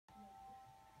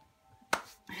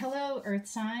Hello, Earth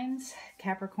signs,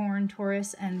 Capricorn,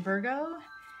 Taurus, and Virgo.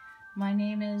 My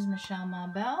name is Michelle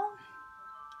Mabel,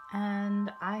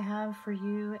 and I have for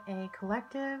you a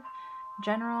collective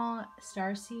general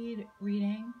starseed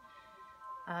reading.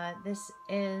 This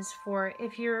is for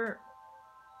if your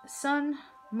sun,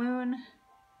 moon,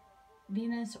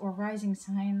 Venus, or rising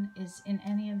sign is in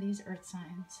any of these Earth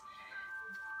signs.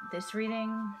 This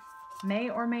reading may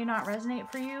or may not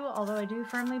resonate for you, although I do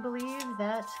firmly believe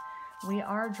that we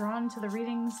are drawn to the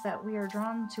readings that we are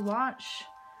drawn to watch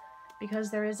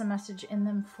because there is a message in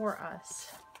them for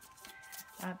us.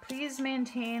 Please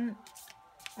maintain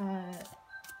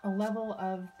a level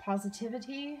of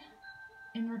positivity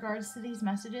in regards to these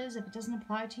messages. If it doesn't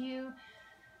apply to you,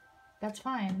 that's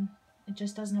fine. It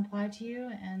just doesn't apply to you,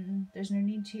 and there's no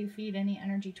need to feed any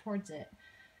energy towards it.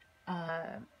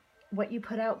 What you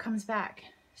put out comes back.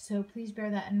 So please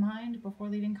bear that in mind before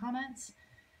leaving comments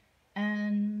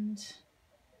and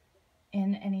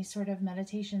in any sort of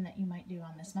meditation that you might do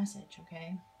on this message,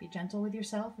 okay? Be gentle with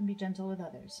yourself and be gentle with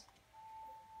others.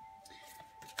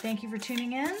 Thank you for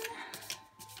tuning in.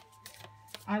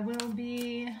 I will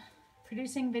be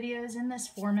producing videos in this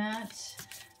format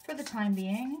for the time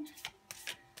being.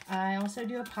 I also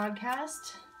do a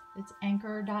podcast. It's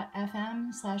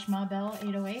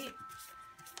anchor.fm/mabel808.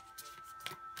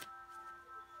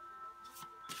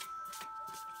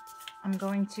 I'm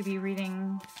going to be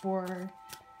reading for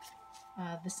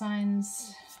the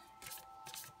signs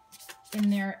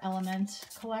in their element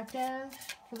collective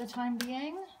for the time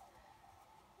being,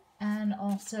 and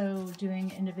also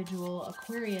doing individual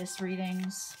Aquarius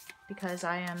readings because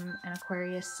I am an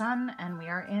Aquarius sun and we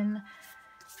are in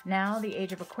now the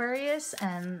age of Aquarius,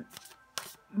 and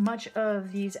much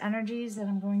of these energies that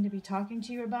I'm going to be talking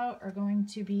to you about are going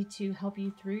to be to help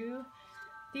you through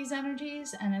these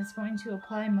energies, and it's going to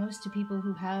apply most to people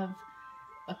who have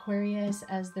Aquarius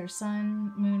as their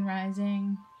sun, moon,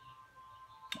 rising,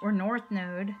 or north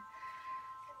node,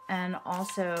 and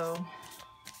also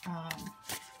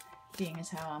being as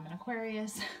how I'm an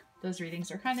Aquarius, those readings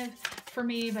are kind of for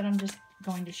me, but I'm just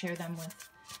going to share them with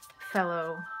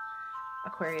fellow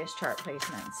Aquarius chart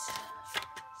placements.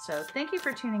 So thank you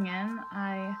for tuning in.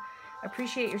 I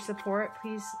appreciate your support.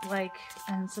 Please like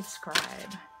and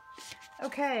subscribe.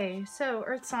 Okay, so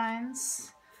Earth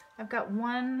signs, I've got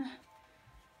one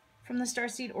from the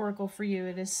Starseed Oracle for you.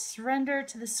 It is surrender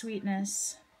to the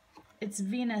sweetness. It's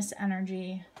Venus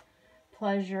energy,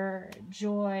 pleasure,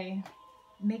 joy,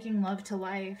 making love to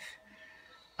life.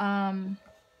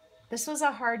 This was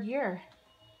a hard year,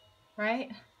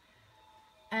 right?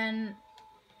 And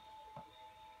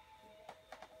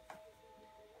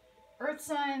Earth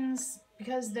signs,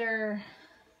 because they're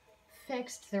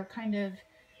fixed, they're kind of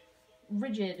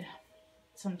rigid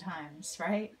sometimes,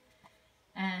 right?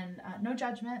 And no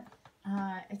judgment.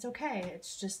 It's okay.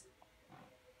 It's just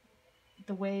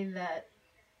the way that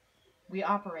we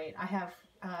operate. I have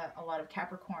a lot of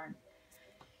Capricorn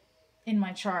in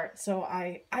my chart, so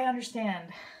I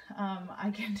understand.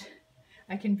 I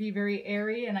can be very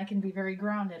airy and I can be very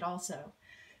grounded also.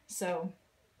 So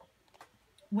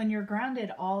when you're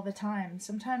grounded all the time,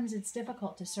 sometimes it's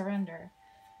difficult to surrender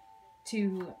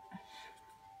to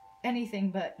anything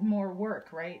but more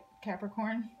work, right,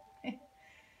 Capricorn?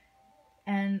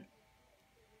 And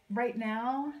right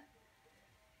now,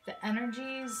 the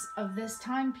energies of this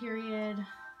time period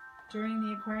during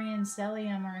the Aquarian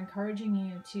stellium are encouraging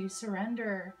you to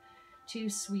surrender to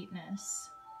sweetness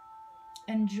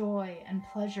and joy and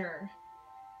pleasure.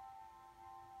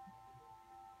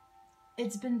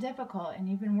 It's been difficult and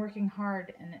you've been working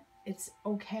hard, and it's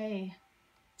okay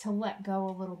to let go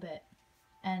a little bit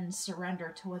and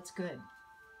surrender to what's good.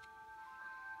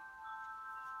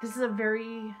 This is a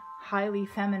very highly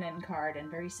feminine card and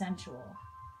very sensual.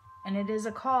 And it is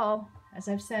a call, as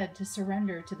I've said, to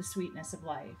surrender to the sweetness of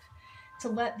life, to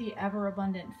let the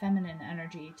ever-abundant feminine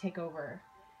energy take over,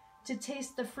 to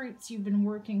taste the fruits you've been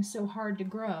working so hard to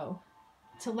grow,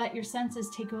 to let your senses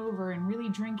take over and really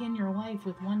drink in your life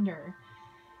with wonder,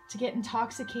 to get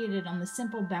intoxicated on the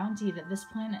simple bounty that this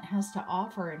planet has to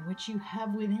offer and which you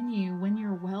have within you when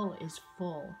your well is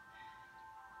full.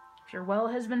 If your well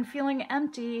has been feeling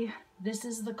empty, this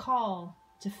is the call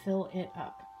to fill it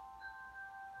up.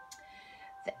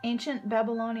 The ancient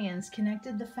Babylonians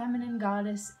connected the feminine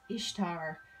goddess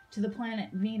Ishtar to the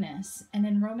planet Venus, and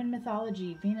in Roman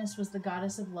mythology, Venus was the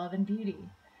goddess of love and beauty.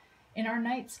 In our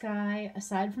night sky,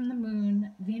 aside from the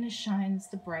moon, Venus shines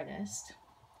the brightest.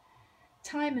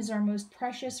 Time is our most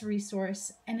precious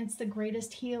resource, and it's the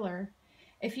greatest healer.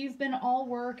 If you've been all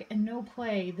work and no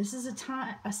play, this is a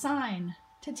sign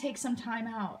to take some time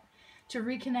out, to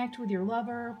reconnect with your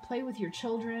lover, play with your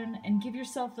children, and give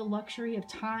yourself the luxury of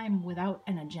time without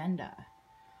an agenda.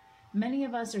 Many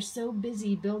of us are so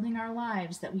busy building our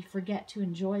lives that we forget to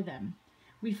enjoy them.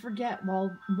 We forget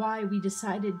why we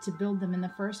decided to build them in the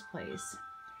first place.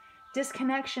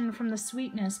 Disconnection from the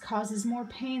sweetness causes more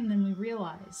pain than we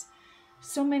realize.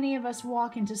 So many of us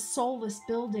walk into soulless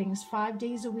buildings 5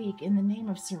 days a week in the name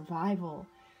of survival.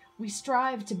 We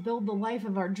strive to build the life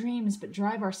of our dreams, but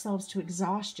drive ourselves to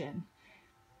exhaustion.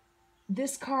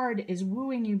 This card is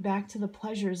wooing you back to the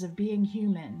pleasures of being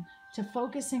human, to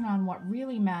focusing on what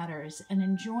really matters and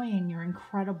enjoying your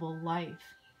incredible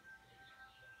life.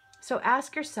 So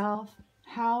ask yourself,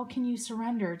 how can you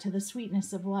surrender to the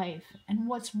sweetness of life? And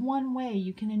what's one way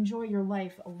you can enjoy your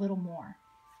life a little more?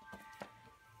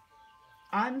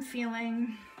 I'm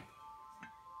feeling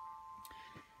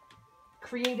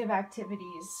creative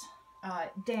activities,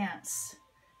 dance,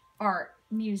 art,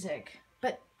 music,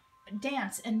 but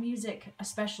dance and music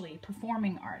especially,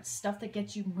 performing arts, stuff that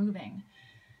gets you moving,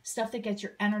 stuff that gets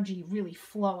your energy really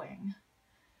flowing.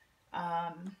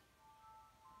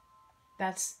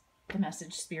 That's the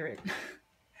message Spirit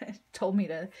told me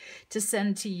to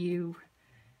send to you,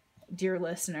 dear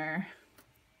listener.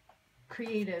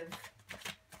 Creative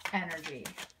energy.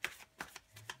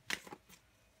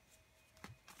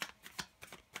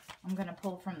 I'm going to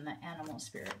pull from the Animal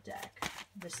Spirit deck.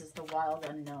 This is the Wild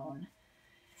Unknown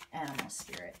Animal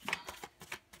Spirit.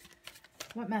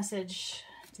 What message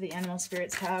do the Animal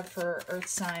Spirits have for Earth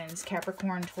signs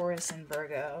Capricorn, Taurus, and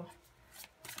Virgo?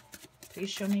 Please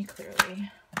show me clearly.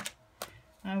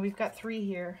 We've got 3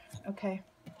 here. Okay.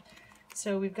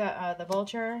 So we've got the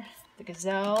vulture, the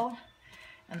gazelle,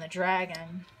 and the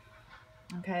dragon.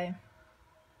 Okay.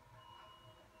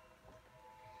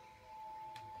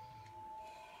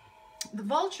 The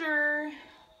vulture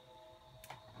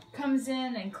comes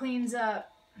in and cleans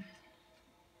up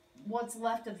what's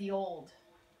left of the old.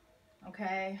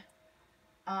 Okay.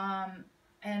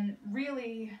 And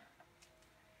really,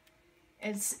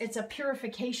 it's a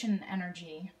purification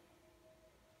energy.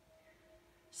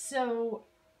 So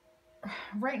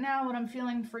right now what I'm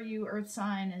feeling for you, Earth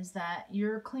sign, is that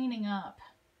you're cleaning up.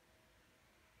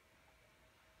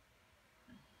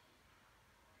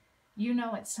 You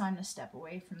know it's time to step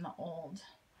away from the old.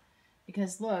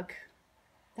 Because look,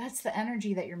 that's the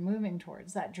energy that you're moving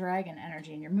towards, that dragon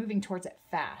energy, and you're moving towards it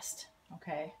fast,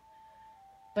 okay?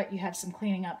 But you have some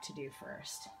cleaning up to do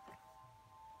first.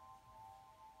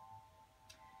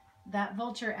 That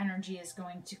vulture energy is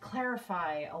going to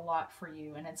clarify a lot for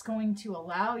you, and it's going to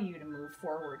allow you to move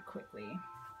forward quickly.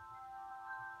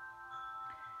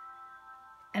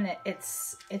 And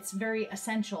it's very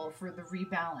essential for the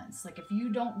rebalance. Like, if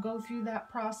you don't go through that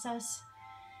process,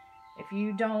 if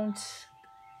you don't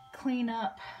clean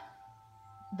up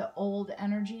the old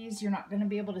energies, you're not going to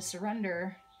be able to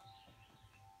surrender.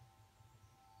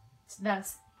 So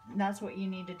that's what you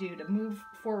need to do to move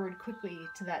forward quickly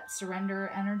to that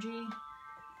surrender energy.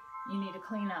 You need to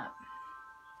clean up.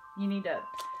 You need to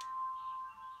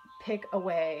pick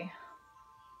away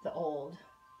the old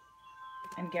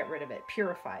and get rid of it,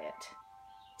 purify it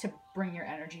to bring your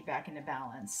energy back into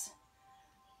balance.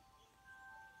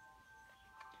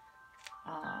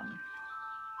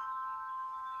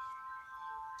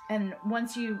 And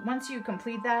once you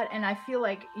complete that, and I feel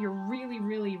like you're really,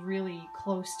 really, really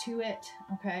close to it,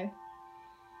 okay?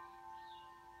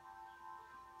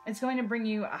 It's going to bring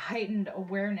you a heightened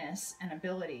awareness and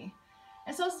ability.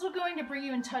 It's also going to bring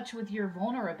you in touch with your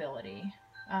vulnerability.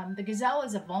 The gazelle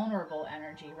is a vulnerable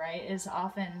energy, right? It is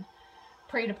often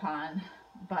preyed upon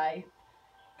by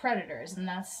predators, and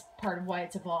that's part of why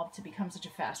it's evolved to become such a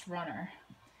fast runner.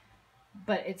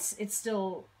 But it's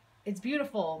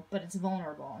beautiful, but it's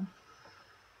vulnerable.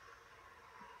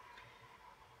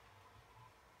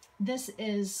 This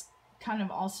is kind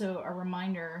of also a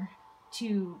reminder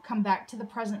to come back to the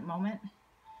present moment.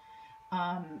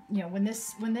 You know, when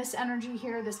this energy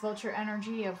here, this vulture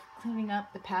energy of cleaning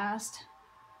up the past,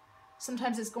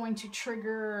 sometimes it's going to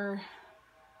trigger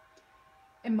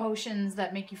emotions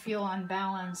that make you feel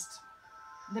unbalanced,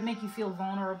 that make you feel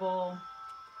vulnerable,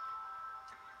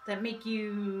 that make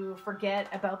you forget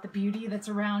about the beauty that's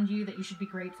around you that you should be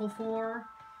grateful for.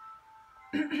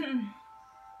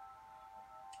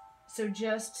 So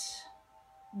just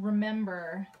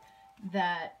remember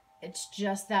that it's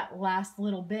just that last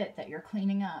little bit that you're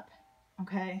cleaning up,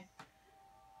 okay?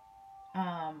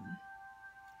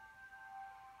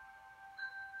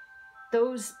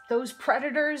 Those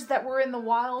predators that were in the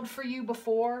wild for you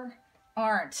before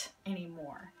aren't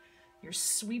anymore. You're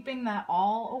sweeping that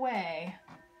all away.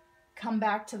 Come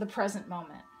back to the present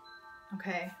moment,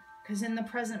 okay? Because in the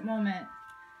present moment,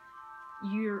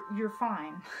 you're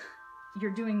fine.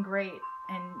 You're doing great,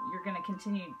 and you're going to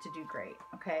continue to do great,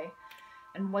 okay?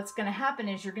 And what's going to happen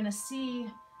is you're going to see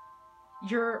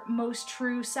your most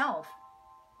true self,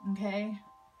 okay?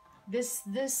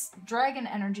 This dragon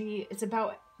energy, it's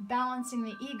about balancing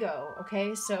the ego,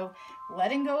 okay? So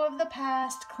letting go of the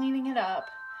past, cleaning it up,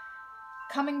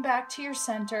 coming back to your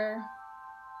center,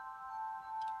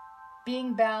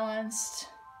 being balanced,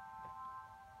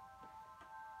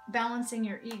 balancing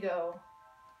your ego,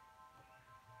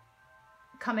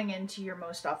 coming into your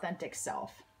most authentic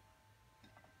self.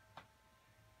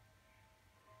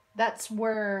 That's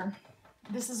where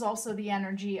this is also the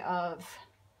energy of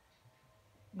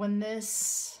when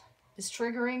this is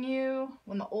triggering you,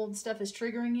 when the old stuff is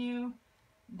triggering you,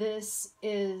 this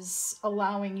is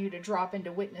allowing you to drop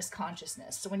into witness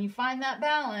consciousness. So when you find that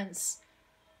balance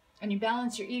and you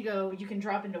balance your ego, you can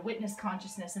drop into witness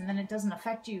consciousness, and then it doesn't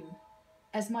affect you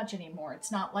as much anymore.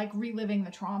 It's not like reliving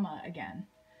the trauma again.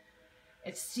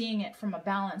 It's seeing it from a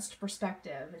balanced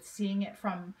perspective. It's seeing it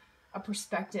from a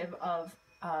perspective of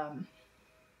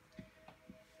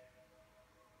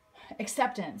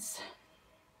acceptance.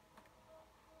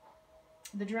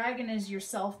 The dragon is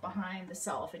yourself behind the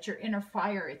self. It's your inner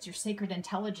fire. It's your sacred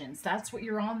intelligence. That's what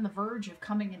you're on the verge of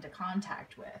coming into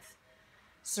contact with.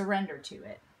 Surrender to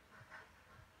it.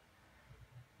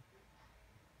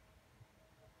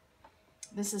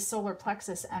 This is solar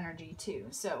plexus energy too.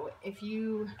 So if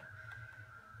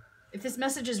this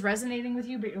message is resonating with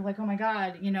you, but you're like, oh my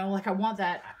God, you know, like I want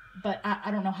that, but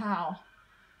I don't know how.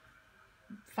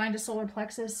 Find a solar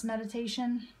plexus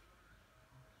meditation,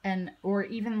 or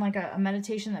even like a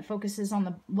meditation that focuses on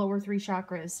the lower 3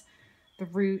 chakras, the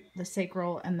root, the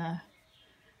sacral, and the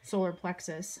solar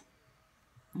plexus.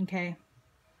 Okay.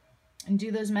 And do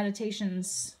those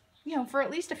meditations, you know, for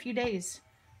at least a few days.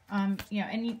 You know,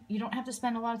 and you don't have to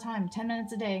spend a lot of time, 10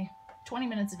 minutes a day, 20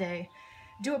 minutes a day.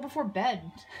 Do it before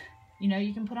bed. You know,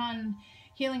 you can put on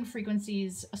healing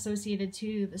frequencies associated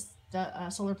to the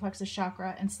solar plexus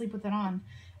chakra and sleep with it on,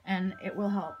 and it will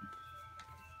help.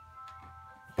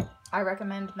 I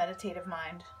recommend Meditative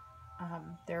Mind.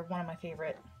 They're one of my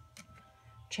favorite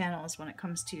channels when it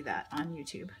comes to that on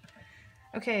YouTube.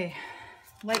 Okay,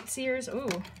 Light Seers. Oh,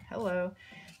 hello.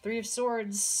 3 of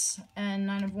Swords and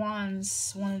 9 of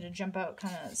Wands wanted to jump out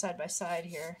kind of side by side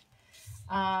here.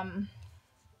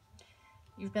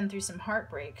 You've been through some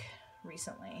heartbreak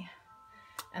recently,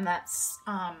 and that's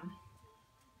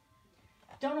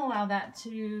don't allow that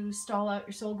to stall out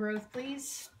your soul growth,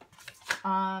 please.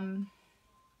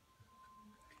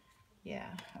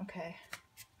 Yeah, okay.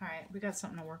 All right, we got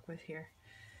something to work with here.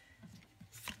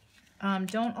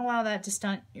 Don't allow that to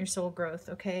stunt your soul growth,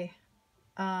 okay?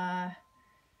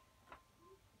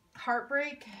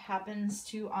 Heartbreak happens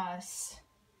to us.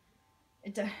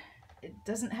 It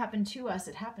doesn't happen to us,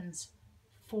 it happens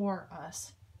for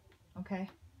us, okay?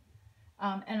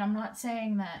 And I'm not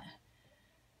saying that...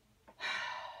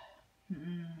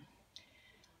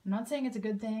 I'm not saying it's a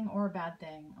good thing or a bad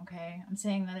thing, okay? I'm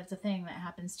saying that it's a thing that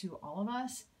happens to all of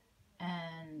us,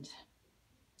 and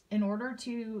in order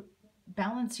to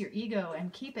balance your ego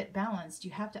and keep it balanced,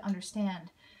 you have to understand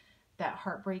that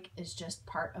heartbreak is just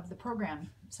part of the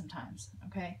program sometimes,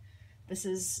 okay? This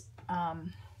is,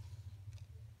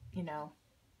 you know,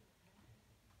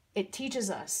 it teaches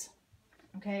us,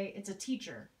 okay? It's a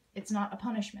teacher. It's not a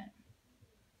punishment.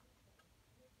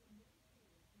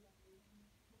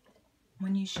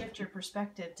 When you shift your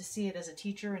perspective to see it as a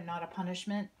teacher and not a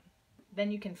punishment, then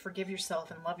you can forgive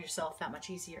yourself and love yourself that much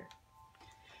easier.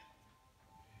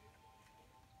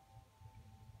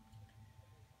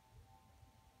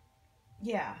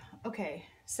 Yeah, okay.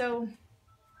 So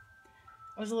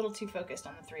I was a little too focused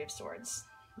on the 3 of Swords.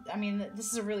 I mean,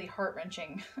 this is a really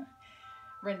heart-wrenching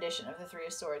rendition of the 3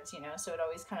 of Swords, you know, so it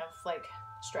always kind of like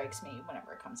strikes me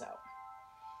whenever it comes out.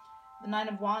 The 9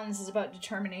 of Wands is about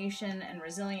determination and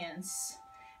resilience.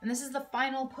 And this is the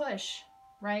final push,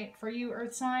 right? For you,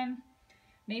 Earth sign.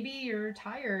 Maybe you're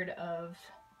tired of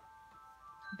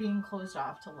being closed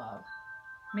off to love.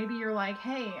 Maybe you're like,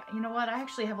 hey, you know what? I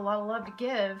actually have a lot of love to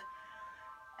give,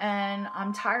 and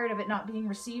I'm tired of it not being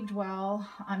received well.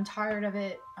 I'm tired of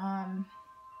it,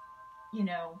 you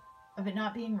know, of it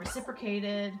not being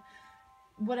reciprocated.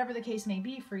 Whatever the case may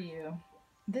be for you.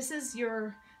 This is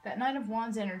that 9 of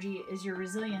Wands energy is your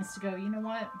resilience to go, you know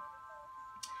what?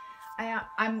 I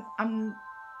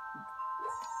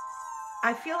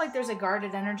feel like there's a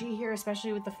guarded energy here,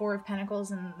 especially with the 4 of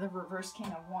Pentacles and the reverse King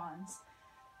of Wands.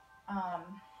 Hang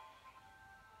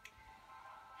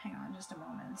on just a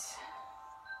moment.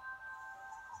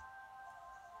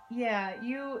 Yeah,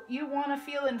 you want to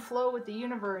feel in flow with the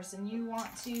universe, and you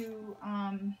want to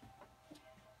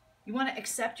you want to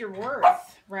accept your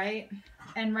worth, right?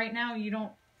 And right now you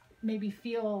don't maybe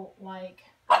feel like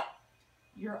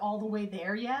you're all the way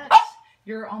there yet.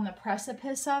 You're on the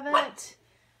precipice of it.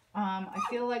 I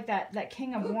feel like that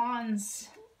King of Wands,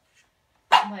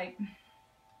 like,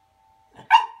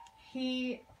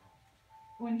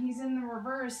 when he's in the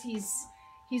reverse, he's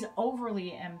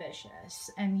overly ambitious,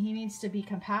 and he needs to be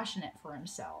compassionate for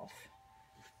himself.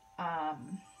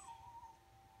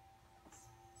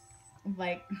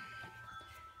 Like,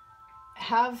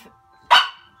 have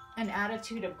an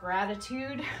attitude of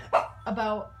gratitude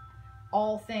about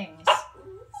all things,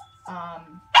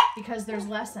 because there's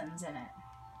lessons in it.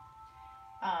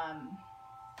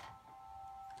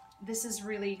 This is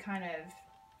really kind of,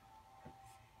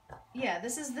 yeah,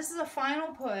 this is a final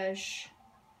push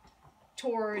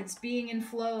towards being in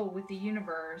flow with the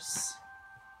universe.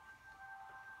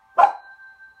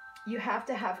 You have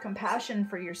to have compassion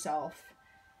for yourself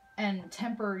and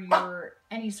temper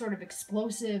any sort of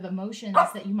explosive emotions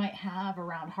that you might have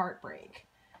around heartbreak.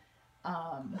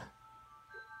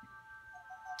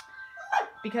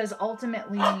 Because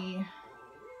ultimately,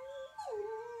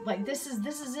 like, this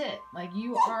is it. Like,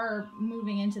 you are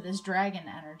moving into this dragon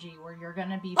energy where you're going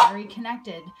to be very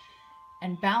connected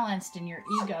and balanced in your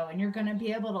ego, and you're going to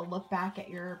be able to look back at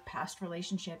your past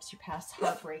relationships, your past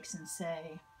heartbreaks, and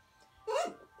say,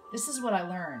 this is what I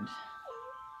learned,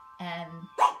 and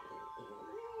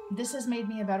this has made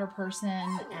me a better person,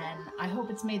 and I hope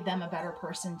it's made them a better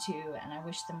person too, and I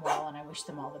wish them well, and I wish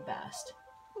them all the best.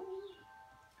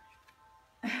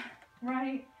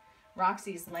 Right?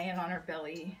 Roxy's laying on her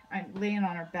belly. I'm laying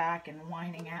on her back and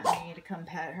whining at me to come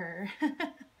pet her.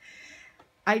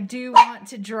 I do want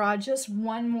to draw just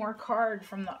one more card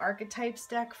from the archetypes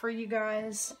deck for you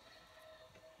guys.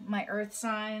 My earth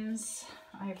signs.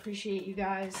 I appreciate you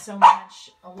guys so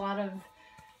much. A lot of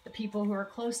the people who are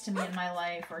close to me in my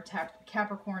life are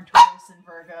Capricorn, Taurus, and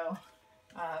Virgo.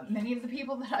 Many of the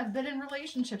people that I've been in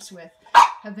relationships with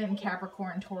have been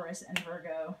Capricorn, Taurus, and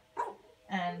Virgo.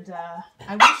 And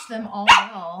I wish them all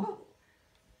well.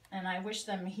 And I wish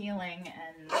them healing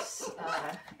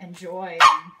and joy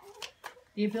and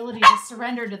the ability to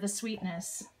surrender to the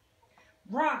sweetness.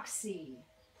 Roxy,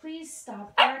 please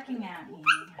stop barking at me.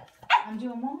 I'm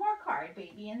doing one more card,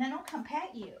 baby, and then I'll come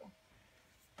pet you.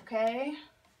 Okay?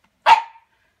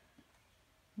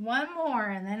 One more,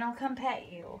 and then I'll come pet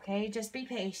you, okay? Just be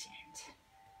patient.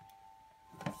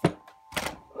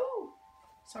 Ooh.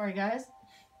 Sorry, guys.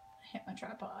 I hit my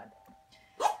tripod.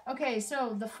 Okay,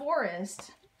 so the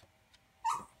forest.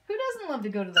 Who doesn't love to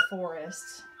go to the forest?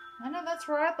 I know that's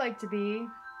where I'd like to be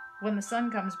when the sun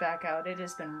comes back out. It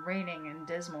has been raining and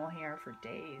dismal here for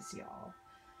days, y'all.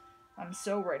 I'm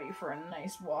so ready for a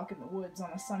nice walk in the woods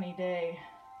on a sunny day.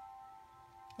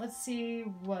 Let's see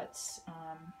what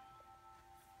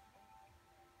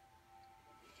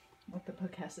the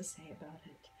book has to say about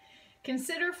it.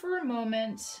 Consider for a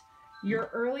moment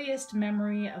your earliest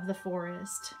memory of the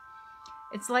forest.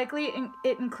 It's likely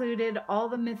it included all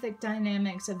the mythic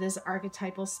dynamics of this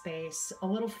archetypal space. A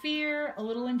little fear, a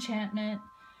little enchantment,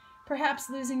 perhaps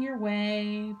losing your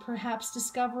way, perhaps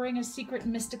discovering a secret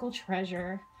mystical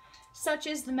treasure. Such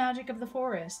is the magic of the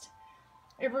forest.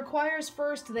 It requires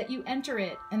first that you enter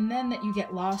it, and then that you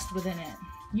get lost within it.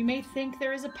 You may think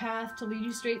there is a path to lead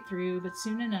you straight through, but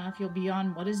soon enough you'll be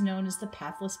on what is known as the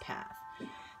pathless path.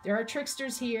 There are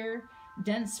tricksters here,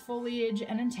 dense foliage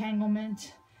and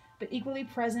entanglement, but equally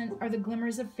present are the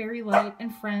glimmers of fairy light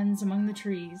and friends among the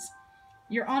trees.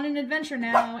 You're on an adventure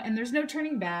now, and there's no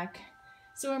turning back,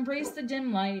 so embrace the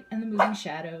dim light and the moving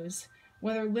shadows.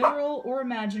 Whether literal or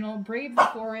imaginal, brave the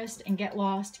forest and get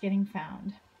lost getting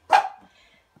found.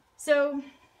 So,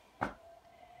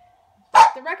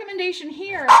 the recommendation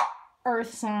here,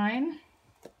 Earth sign,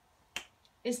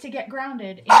 is to get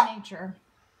grounded in nature.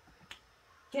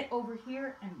 Get over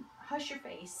here and hush your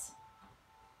face.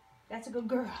 That's a good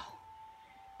girl.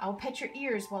 I'll pet your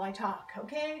ears while I talk,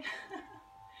 okay?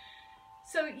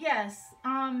 So yes,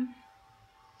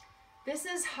 this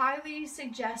is highly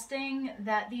suggesting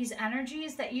that these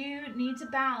energies that you need to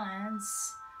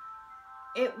balance,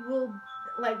 it will,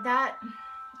 like, that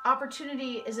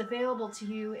opportunity is available to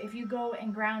you if you go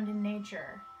and ground in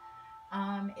nature.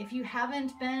 If you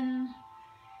haven't been,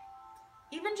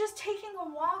 even just taking a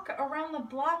walk around the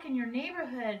block in your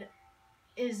neighborhood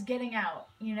is getting out,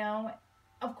 you know.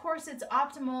 Of course, it's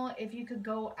optimal if you could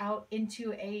go out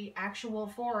into a actual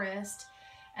forest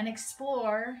and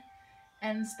explore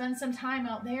and spend some time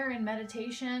out there in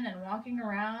meditation and walking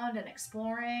around and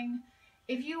exploring.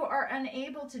 If you are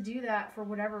unable to do that for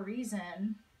whatever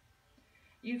reason,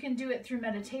 you can do it through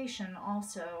meditation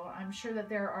also. I'm sure that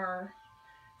there are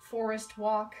forest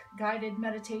walk guided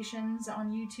meditations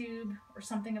on YouTube or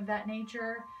something of that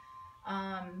nature.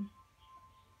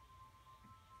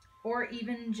 Or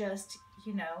even just,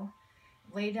 you know,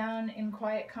 lay down in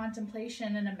quiet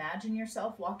contemplation and imagine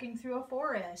yourself walking through a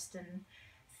forest and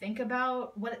think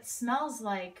about what it smells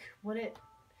like, what it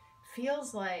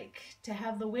feels like to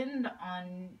have the wind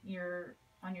on your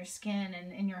skin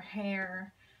and in your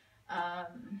hair.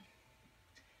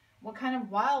 What kind of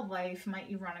wildlife might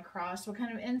you run across? What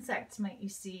kind of insects might you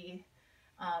see?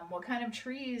 What kind of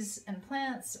trees and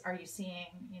plants are you seeing?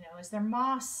 You know, is there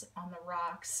moss on the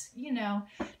rocks? You know,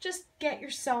 just get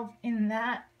yourself in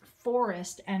that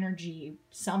forest energy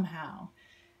somehow.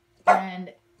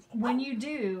 And when you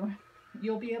do,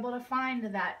 you'll be able to find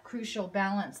that crucial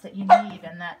balance that you need,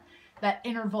 and that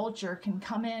inner vulture can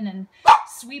come in and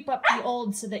sweep up the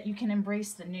old so that you can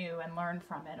embrace the new and learn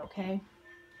from it, okay?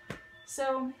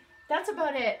 So that's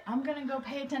about it. I'm gonna go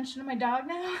pay attention to my dog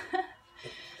now.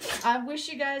 I wish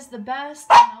you guys the best,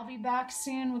 and I'll be back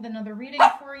soon with another reading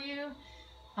for you.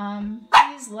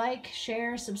 Please like,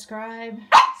 share, subscribe,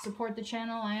 support the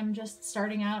channel. I am just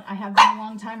starting out. I have been a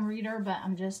long time reader, but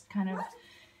I'm just kind of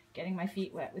getting my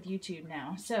feet wet with YouTube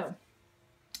now. So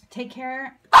take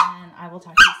care, and I will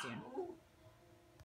talk to you soon.